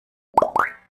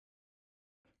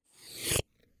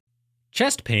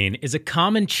Chest pain is a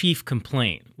common chief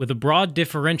complaint, with a broad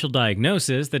differential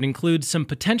diagnosis that includes some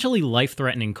potentially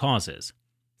life-threatening causes.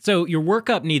 So your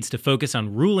workup needs to focus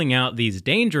on ruling out these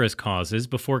dangerous causes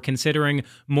before considering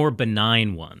more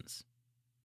benign ones.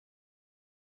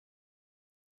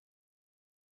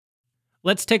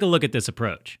 Let's take a look at this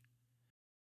approach.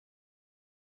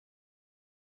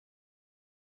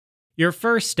 Your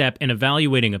first step in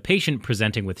evaluating a patient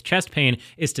presenting with chest pain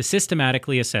is to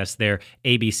systematically assess their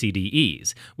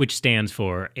ABCDEs, which stands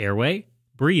for airway,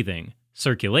 breathing,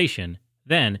 circulation,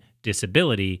 then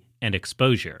disability, and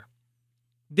exposure.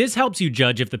 This helps you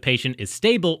judge if the patient is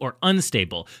stable or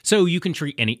unstable, so you can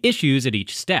treat any issues at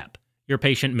each step. Your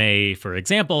patient may, for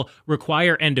example,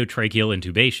 require endotracheal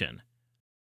intubation.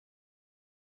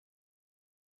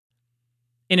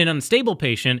 In an unstable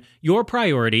patient, your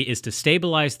priority is to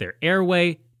stabilize their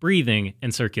airway, breathing,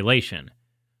 and circulation.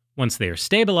 Once they are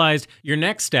stabilized, your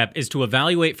next step is to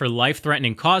evaluate for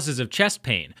life-threatening causes of chest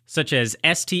pain, such as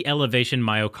ST elevation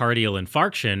myocardial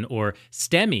infarction, or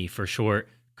STEMI for short,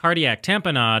 cardiac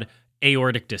tamponade,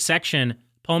 aortic dissection,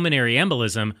 pulmonary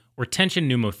embolism, or tension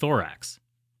pneumothorax.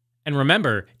 And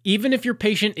remember, even if your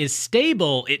patient is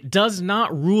stable, it does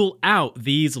not rule out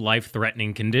these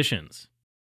life-threatening conditions.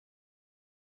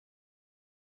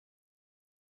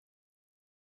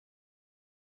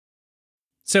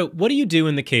 So, what do you do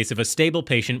in the case of a stable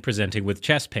patient presenting with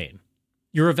chest pain?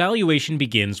 Your evaluation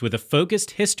begins with a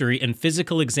focused history and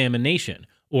physical examination,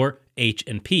 or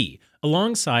H&P,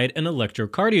 alongside an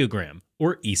electrocardiogram,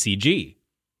 or ECG.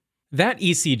 That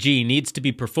ECG needs to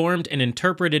be performed and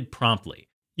interpreted promptly.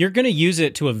 You're going to use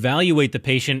it to evaluate the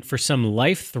patient for some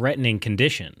life-threatening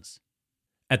conditions.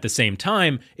 At the same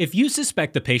time, if you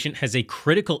suspect the patient has a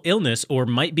critical illness or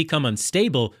might become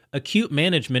unstable, acute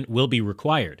management will be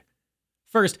required.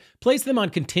 First, place them on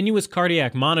continuous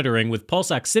cardiac monitoring with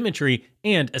pulse oximetry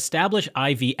and establish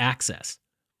IV access.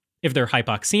 If they're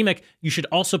hypoxemic, you should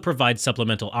also provide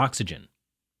supplemental oxygen.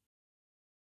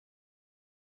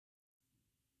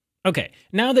 Okay,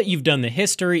 now that you've done the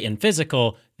history and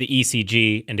physical, the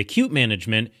ECG, and acute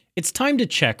management, it's time to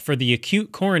check for the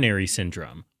acute coronary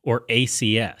syndrome, or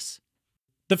ACS.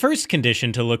 The first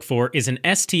condition to look for is an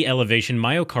ST elevation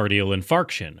myocardial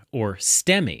infarction, or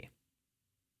STEMI.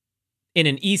 In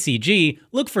an ECG,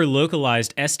 look for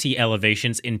localized ST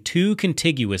elevations in 2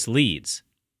 contiguous leads.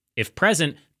 If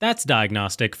present, that's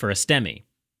diagnostic for a STEMI.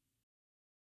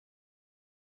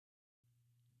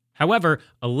 However,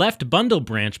 a left bundle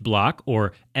branch block,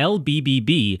 or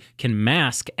LBBB, can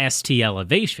mask ST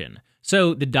elevation,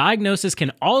 so the diagnosis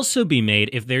can also be made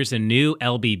if there's a new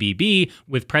LBBB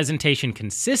with presentation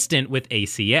consistent with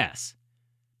ACS.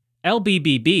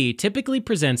 LBBB typically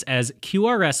presents as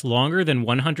QRS longer than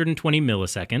 120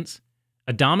 milliseconds,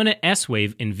 a dominant S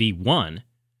wave in V1,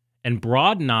 and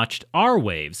broad-notched R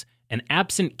waves and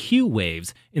absent Q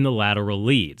waves in the lateral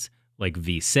leads, like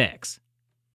V6.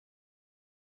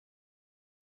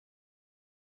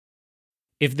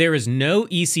 If there is no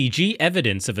ECG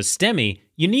evidence of a STEMI,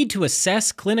 you need to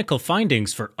assess clinical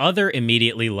findings for other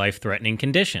immediately life-threatening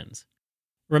conditions.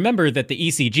 Remember that the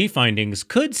ECG findings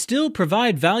could still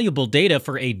provide valuable data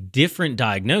for a different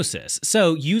diagnosis,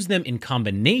 so use them in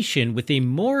combination with a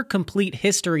more complete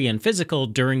history and physical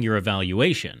during your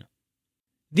evaluation.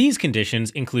 These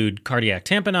conditions include cardiac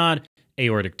tamponade,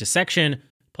 aortic dissection,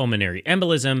 pulmonary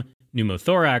embolism,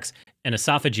 pneumothorax, and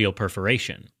esophageal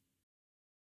perforation.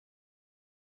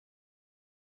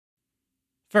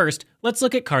 First, let's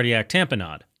look at cardiac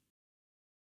tamponade.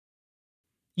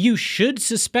 You should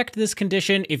suspect this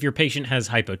condition if your patient has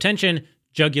hypotension,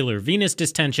 jugular venous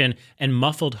distension, and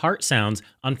muffled heart sounds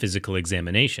on physical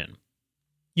examination.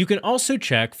 You can also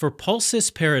check for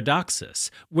pulsus paradoxus,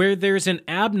 where there's an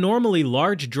abnormally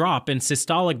large drop in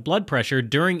systolic blood pressure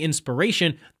during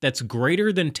inspiration that's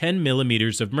greater than 10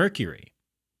 millimeters of mercury.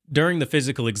 During the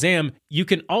physical exam, you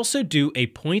can also do a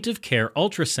point-of-care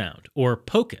ultrasound, or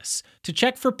POCUS, to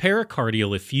check for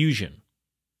pericardial effusion.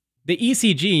 The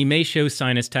ECG may show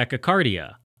sinus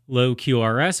tachycardia, low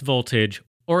QRS voltage,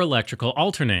 or electrical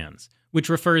alternans, which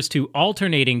refers to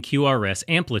alternating QRS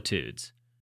amplitudes.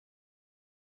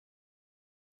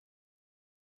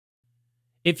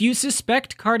 If you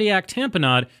suspect cardiac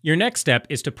tamponade, your next step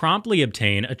is to promptly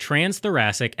obtain a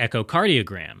transthoracic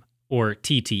echocardiogram, or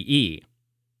TTE.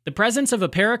 The presence of a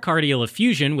pericardial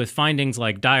effusion with findings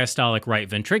like diastolic right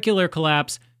ventricular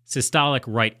collapse, systolic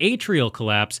right atrial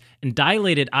collapse, and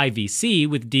dilated IVC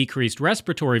with decreased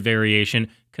respiratory variation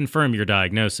confirm your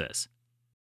diagnosis.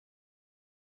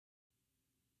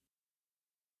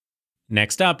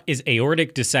 Next up is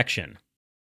aortic dissection.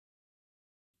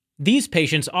 These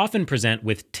patients often present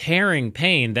with tearing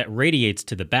pain that radiates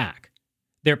to the back.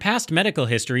 Their past medical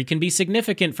history can be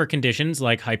significant for conditions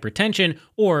like hypertension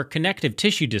or connective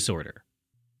tissue disorder.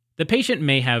 The patient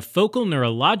may have focal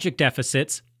neurologic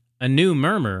deficits, a new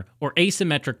murmur, or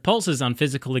asymmetric pulses on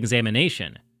physical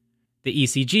examination. The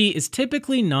ECG is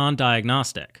typically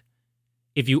non-diagnostic.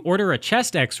 If you order a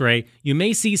chest X-ray, you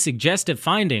may see suggestive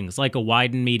findings like a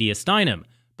widened mediastinum,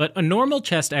 but a normal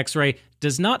chest X-ray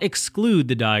does not exclude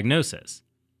the diagnosis.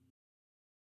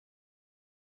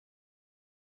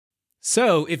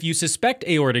 So, if you suspect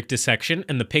aortic dissection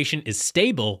and the patient is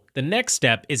stable, the next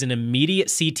step is an immediate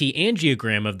CT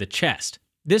angiogram of the chest.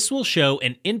 This will show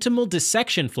an intimal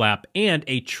dissection flap and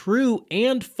a true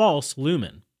and false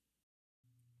lumen.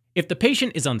 If the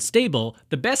patient is unstable,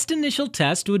 the best initial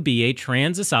test would be a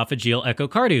transesophageal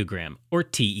echocardiogram, or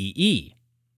TEE.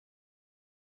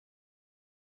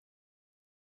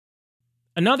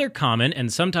 Another common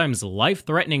and sometimes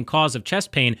life-threatening cause of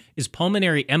chest pain is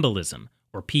pulmonary embolism,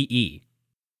 or PE.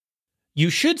 You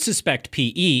should suspect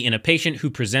PE in a patient who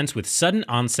presents with sudden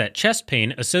onset chest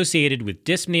pain associated with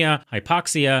dyspnea,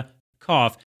 hypoxia,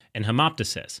 cough, and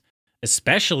hemoptysis,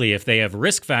 especially if they have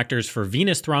risk factors for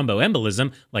venous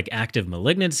thromboembolism like active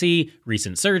malignancy,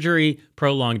 recent surgery,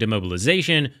 prolonged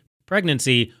immobilization,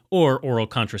 pregnancy, or oral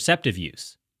contraceptive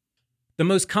use. The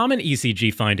most common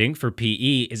ECG finding for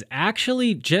PE is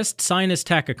actually just sinus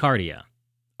tachycardia.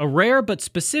 A rare but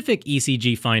specific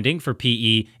ECG finding for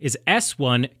PE is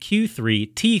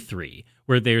S1Q3T3,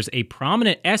 where there's a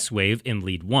prominent S wave in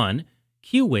lead 1,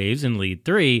 Q waves in lead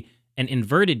 3, and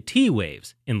inverted T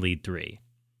waves in lead 3.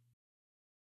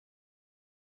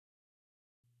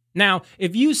 Now,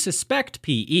 if you suspect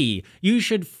PE, you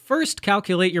should first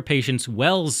calculate your patient's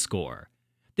Wells score.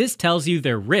 This tells you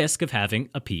their risk of having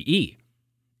a PE.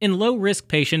 In low-risk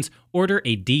patients, order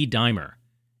a D-dimer.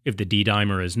 If the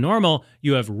D-dimer is normal,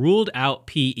 you have ruled out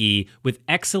PE with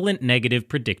excellent negative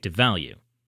predictive value.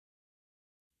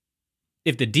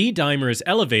 If the D-dimer is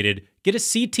elevated, get a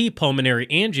CT pulmonary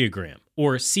angiogram,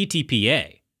 or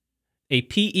CTPA. A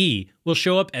PE will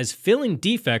show up as filling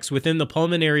defects within the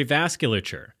pulmonary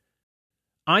vasculature.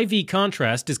 IV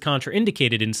contrast is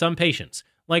contraindicated in some patients,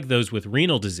 like those with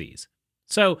renal disease.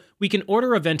 So, we can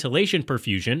order a ventilation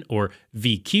perfusion, or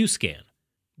VQ scan.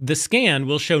 The scan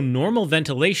will show normal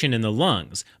ventilation in the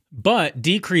lungs, but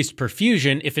decreased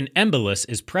perfusion if an embolus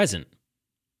is present.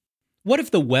 What if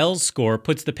the Wells score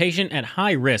puts the patient at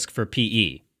high risk for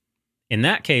PE? In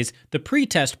that case, the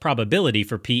pretest probability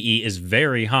for PE is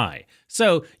very high,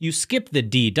 so you skip the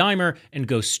D-dimer and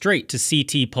go straight to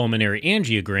CT pulmonary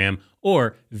angiogram,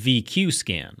 or VQ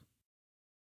scan.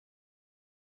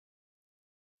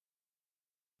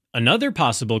 Another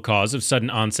possible cause of sudden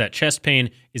onset chest pain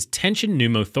is tension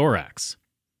pneumothorax.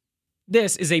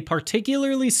 This is a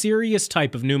particularly serious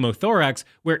type of pneumothorax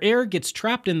where air gets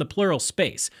trapped in the pleural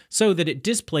space so that it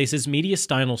displaces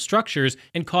mediastinal structures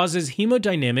and causes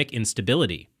hemodynamic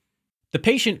instability. The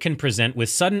patient can present with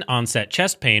sudden onset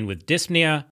chest pain with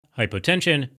dyspnea,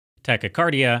 hypotension,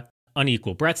 tachycardia,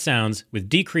 unequal breath sounds with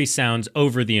decreased sounds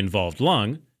over the involved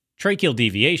lung, tracheal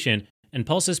deviation, and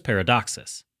pulsus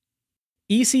paradoxus.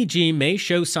 ECG may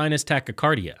show sinus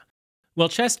tachycardia, while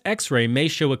chest X-ray may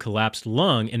show a collapsed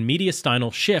lung and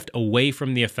mediastinal shift away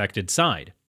from the affected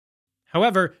side.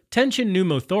 However, tension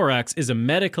pneumothorax is a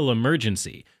medical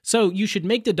emergency, so you should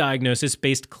make the diagnosis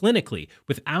based clinically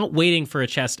without waiting for a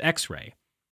chest X-ray.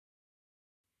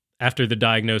 After the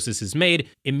diagnosis is made,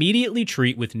 immediately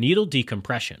treat with needle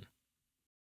decompression.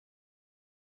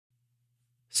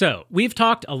 So, we've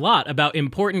talked a lot about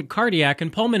important cardiac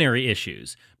and pulmonary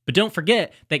issues, but don't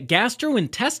forget that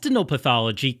gastrointestinal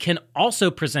pathology can also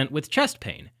present with chest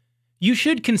pain. You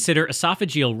should consider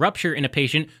esophageal rupture in a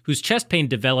patient whose chest pain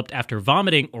developed after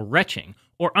vomiting or retching,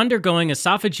 or undergoing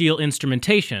esophageal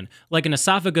instrumentation like an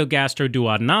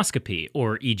esophagogastroduodenoscopy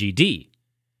or EGD.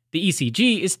 The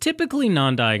ECG is typically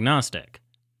non-diagnostic.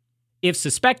 If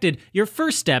suspected, your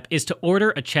first step is to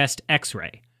order a chest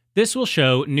X-ray. This will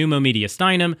show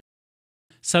pneumomediastinum,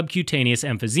 subcutaneous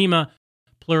emphysema,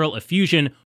 pleural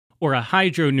effusion, or a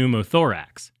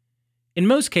hydropneumothorax. In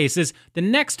most cases, the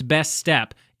next best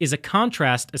step is a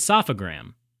contrast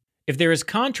esophagram. If there is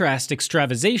contrast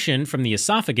extravasation from the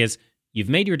esophagus, you've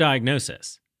made your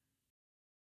diagnosis.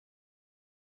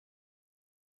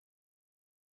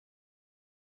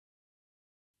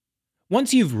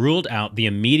 Once you've ruled out the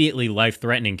immediately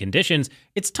life-threatening conditions,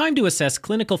 it's time to assess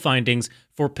clinical findings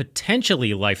for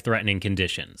potentially life-threatening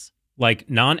conditions, like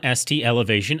non-ST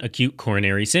elevation acute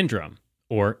coronary syndrome,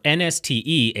 or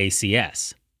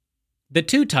NSTE-ACS. The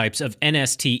two types of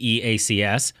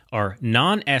NSTE-ACS are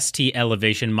non-ST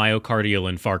elevation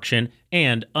myocardial infarction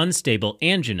and unstable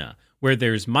angina, where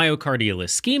there's myocardial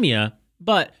ischemia,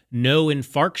 but no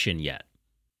infarction yet.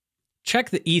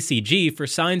 Check the ECG for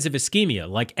signs of ischemia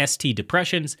like ST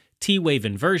depressions, T-wave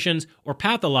inversions, or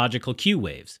pathological Q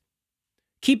waves.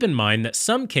 Keep in mind that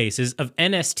some cases of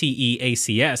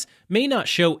NSTE-ACS may not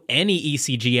show any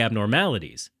ECG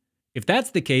abnormalities. If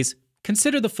that's the case,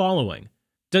 consider the following.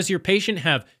 Does your patient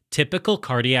have typical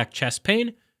cardiac chest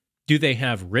pain? Do they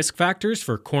have risk factors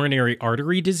for coronary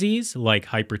artery disease like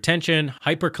hypertension,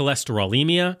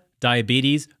 hypercholesterolemia,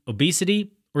 diabetes,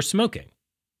 obesity, or smoking?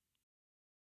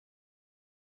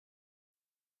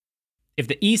 If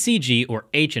the ECG or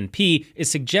H&P is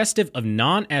suggestive of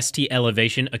non-ST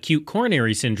elevation acute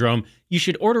coronary syndrome, you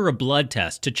should order a blood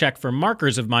test to check for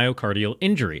markers of myocardial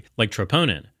injury, like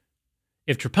troponin.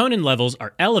 If troponin levels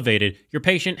are elevated, your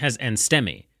patient has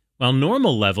NSTEMI, while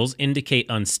normal levels indicate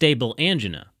unstable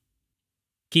angina.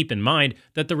 Keep in mind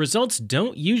that the results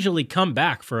don't usually come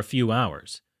back for a few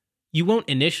hours. You won't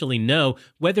initially know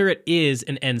whether it is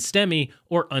an NSTEMI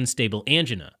or unstable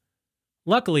angina.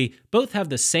 Luckily, both have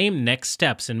the same next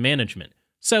steps in management,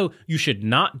 so you should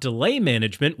not delay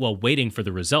management while waiting for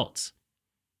the results.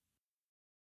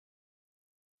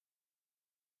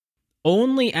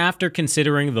 Only after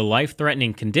considering the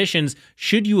life-threatening conditions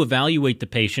should you evaluate the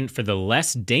patient for the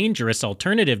less dangerous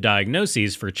alternative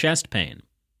diagnoses for chest pain.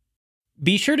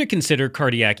 Be sure to consider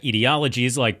cardiac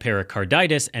etiologies like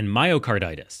pericarditis and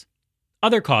myocarditis.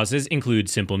 Other causes include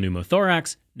simple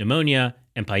pneumothorax, pneumonia,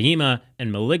 empyema,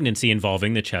 and malignancy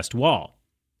involving the chest wall.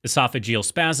 Esophageal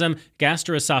spasm,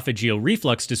 gastroesophageal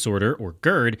reflux disorder, or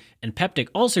GERD, and peptic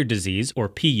ulcer disease, or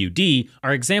PUD,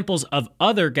 are examples of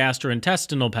other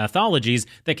gastrointestinal pathologies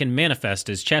that can manifest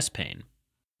as chest pain.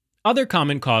 Other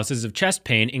common causes of chest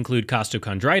pain include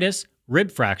costochondritis,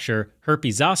 rib fracture,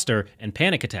 herpes zoster, and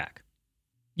panic attack.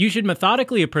 You should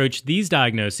methodically approach these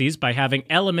diagnoses by having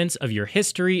elements of your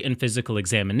history and physical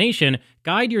examination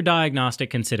guide your diagnostic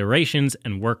considerations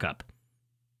and workup.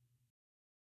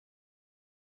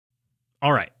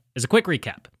 Alright, as a quick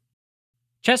recap.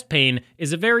 Chest pain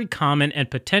is a very common and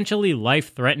potentially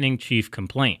life-threatening chief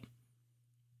complaint.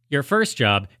 Your first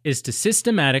job is to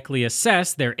systematically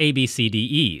assess their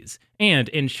ABCDEs and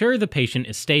ensure the patient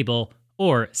is stable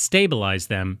or stabilize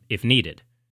them if needed.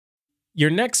 Your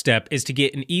next step is to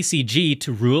get an ECG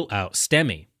to rule out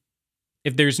STEMI.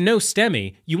 If there's no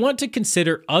STEMI, you want to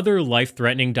consider other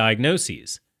life-threatening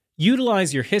diagnoses.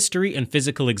 Utilize your history and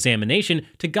physical examination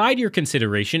to guide your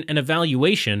consideration and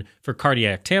evaluation for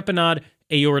cardiac tamponade,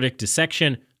 aortic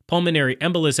dissection, pulmonary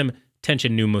embolism,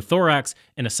 tension pneumothorax,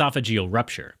 and esophageal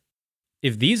rupture.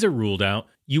 If these are ruled out,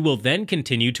 you will then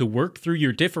continue to work through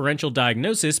your differential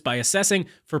diagnosis by assessing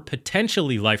for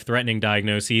potentially life-threatening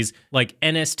diagnoses like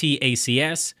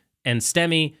NST-ACS,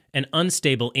 NSTEMI, and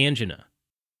unstable angina.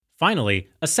 Finally,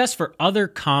 assess for other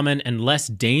common and less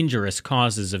dangerous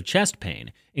causes of chest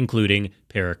pain, including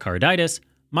pericarditis,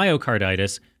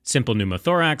 myocarditis, simple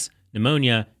pneumothorax,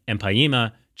 pneumonia,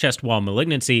 empyema, chest wall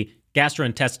malignancy,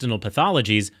 gastrointestinal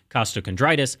pathologies,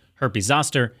 costochondritis, herpes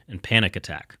zoster, and panic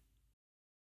attack.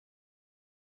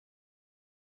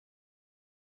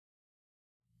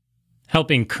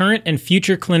 Helping current and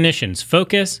future clinicians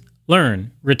focus,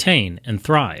 learn, retain, and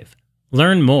thrive.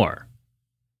 Learn more